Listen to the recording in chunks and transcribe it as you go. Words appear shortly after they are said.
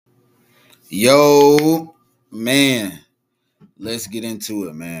Yo, man, let's get into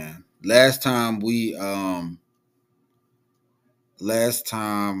it, man. Last time when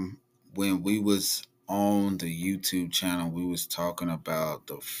we was on the YouTube channel, we was talking about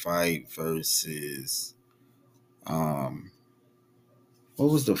the fight versus um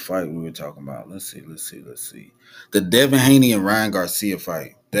what was the fight we were talking about? Let's see. The Devin Haney and Ryan Garcia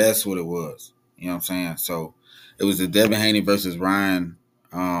fight. That's what it was. You know what I'm saying? So it was the Devin Haney versus Ryan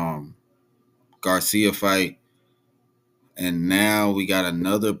Garcia fight. And now we got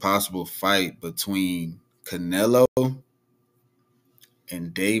another possible fight between Canelo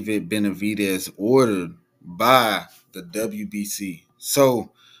and David Benavidez ordered by the WBC.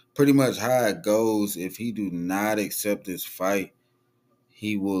 So pretty much how it goes, if he do not accept this fight,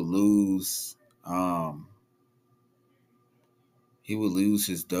 he will lose he will lose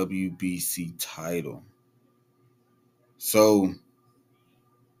his WBC title. So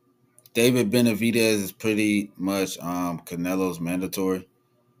David Benavidez is pretty much Canelo's mandatory.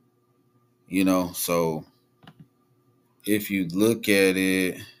 So if you look at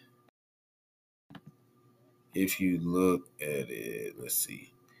it, let's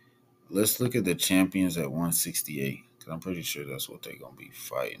see. Let's look at the champions at 168 because I'm pretty sure that's what they're gonna be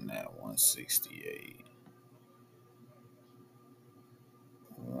fighting at 168.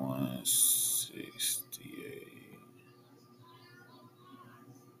 168.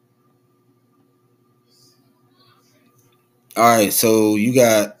 All right, so you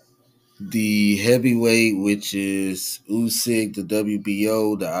got the heavyweight, which is Usyk, the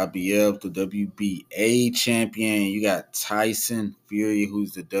WBO, the IBF, the WBA champion. You got Tyson Fury,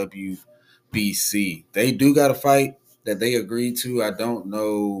 who's the WBC. They do got a fight that they agreed to. I don't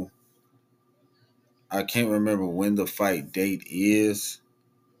know. I can't remember when the fight date is,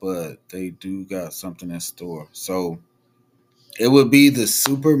 but they do got something in store. So it would be the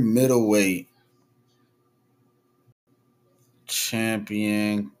super middleweight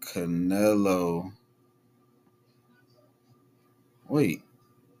champion Canelo. Wait.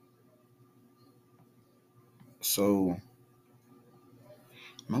 So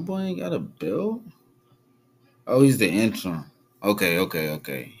my boy ain't got a belt? Oh, he's the interim.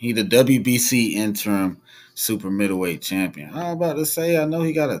 Okay. He the WBC interim super middleweight champion. I was about to say, I know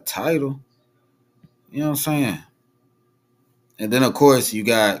he got a title. You know what I'm saying? And then of course you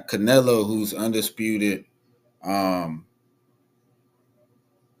got Canelo, who's undisputed.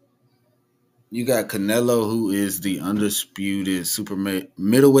 You got Canelo, who is the undisputed super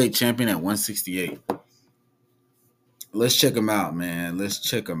middleweight champion at 168. Let's check him out, man. We're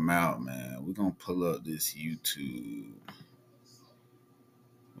gonna pull up this YouTube.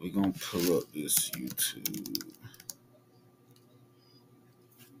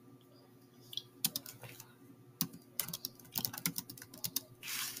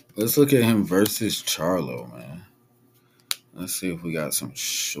 Let's look at him versus Charlo, man. Let's see if we got some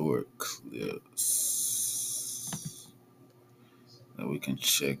short clips that we can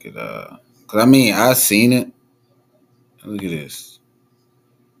check it out. Cause I mean, I seen it. Look at this,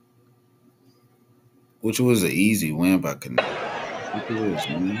 which was an easy win by Canelo. Look at this,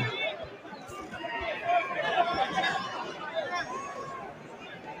 man.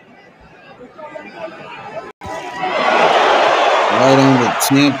 Right on the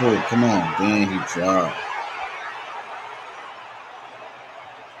temple. Come on, dang, he dropped.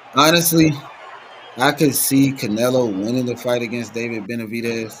 Honestly, I could see Canelo winning the fight against David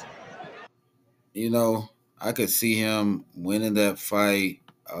Benavidez. I could see him winning that fight.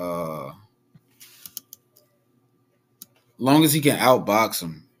 Long as he can outbox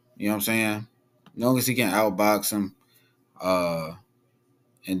him. You know what I'm saying? Long as he can outbox him.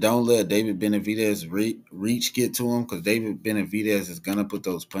 And don't let David Benavidez reach get to him, because David Benavidez is going to put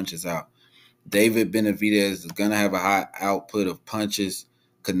those punches out. David Benavidez is going to have a high output of punches.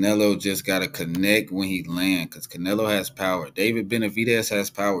 Canelo just got to connect when he lands, because Canelo has power. David Benavidez has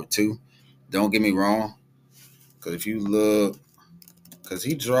power too. Don't get me wrong. Because if you look, because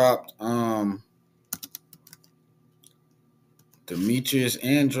he dropped Demetrius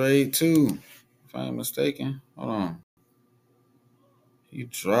Andrade too, if I ain't mistaken. Hold on. He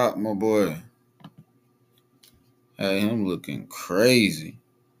dropped my boy. Had him looking crazy.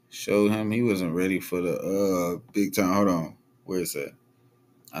 Showed him he wasn't ready for the big time. Hold on. Where is that?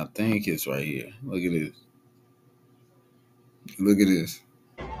 I think it's right here. Look at this. Look at this.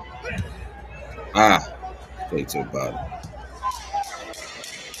 Straight to the bottom.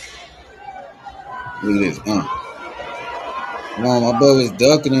 Look at this. Come on, my boy was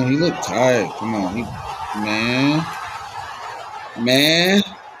ducking him. He looked tired. Come on. Man.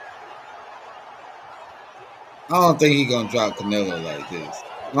 I don't think he gonna drop Canelo like this.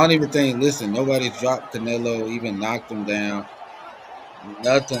 I don't even think. Listen, nobody's dropped Canelo, even knocked him down,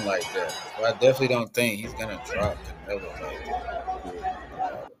 nothing like that. So I definitely don't think he's gonna drop Canelo like that. Good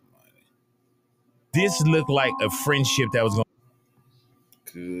God Almighty. This looked like a friendship that was going.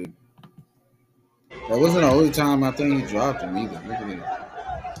 Good. That wasn't the only time I think he dropped him either. Look at this.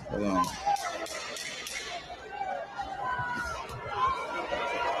 Hold on.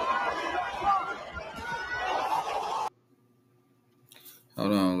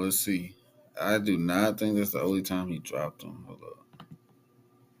 Hold on. Let's see. I do not think that's the only time he dropped him. Hold up.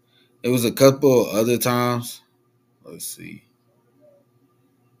 It was a couple other times. Let's see.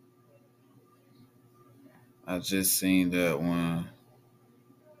 I just seen that one.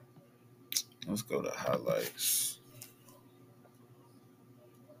 Let's go to highlights.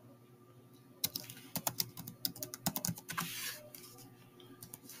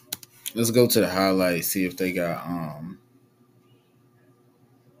 Let's go to the highlights. See if they got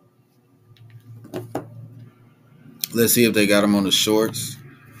Let's see if they got him on the shorts.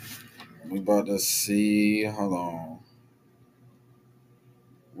 We about to see. Hold on.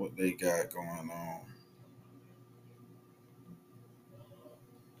 What they got going on.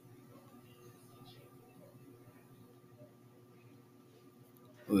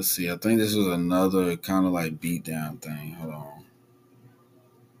 Let's see. I think this was another kind of like beatdown thing. Hold on.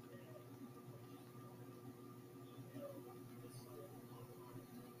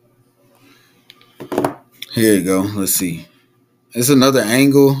 Here you go. Let's see. It's another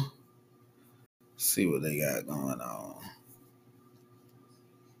angle. Let's see what they got going on.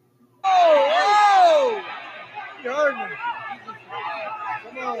 Oh! You heard me.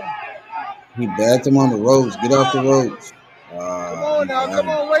 Come on. He backed him on the ropes. Get off the ropes. Come on now. Come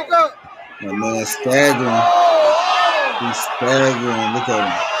on. Wake up. My man staggering. He's staggering. Look at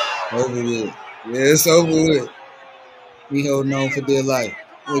him. Over with. Yeah, it's over with. He holding on for dear life.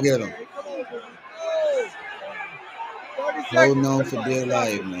 Look at him. Holding on for dear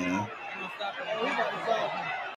life, man.